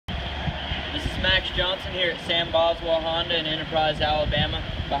Max Johnson here at Sam Boswell Honda in Enterprise, Alabama.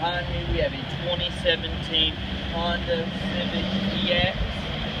 Behind me we have a 2017 Honda Civic EX.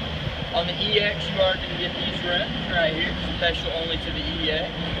 On the EX you are going to get these rims right here, special only to the EX.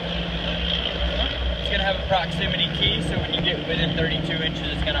 It's going to have a proximity key, so when you get within 32 inches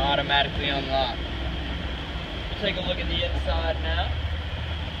it's going to automatically unlock. We'll take a look at the inside now.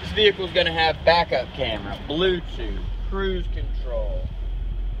 This vehicle is going to have backup camera, Bluetooth, cruise control,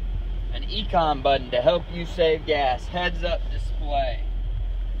 an econ button to help you save gas, heads-up display,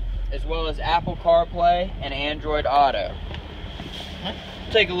 as well as Apple CarPlay and Android Auto.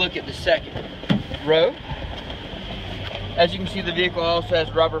 Take a look at the second row. As you can see, the vehicle also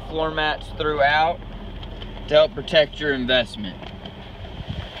has rubber floor mats throughout to help protect your investment.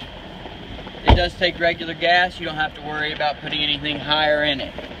 It does take regular gas. You don't have to worry about putting anything higher in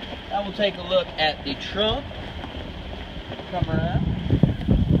it. Now we'll take a look at the trunk. Come around.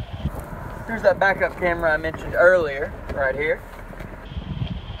 Here's that backup camera I mentioned earlier, right here.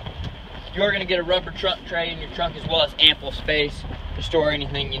 You're going to get a rubber trunk tray in your trunk, as well as ample space to store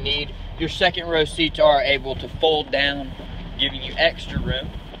anything you need. Your second row seats are able to fold down, giving you extra room.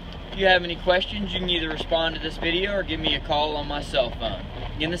 If you have any questions, you can either respond to this video or give me a call on my cell phone.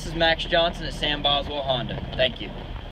 Again, this is Max Johnson at Sam Boswell Honda. Thank you.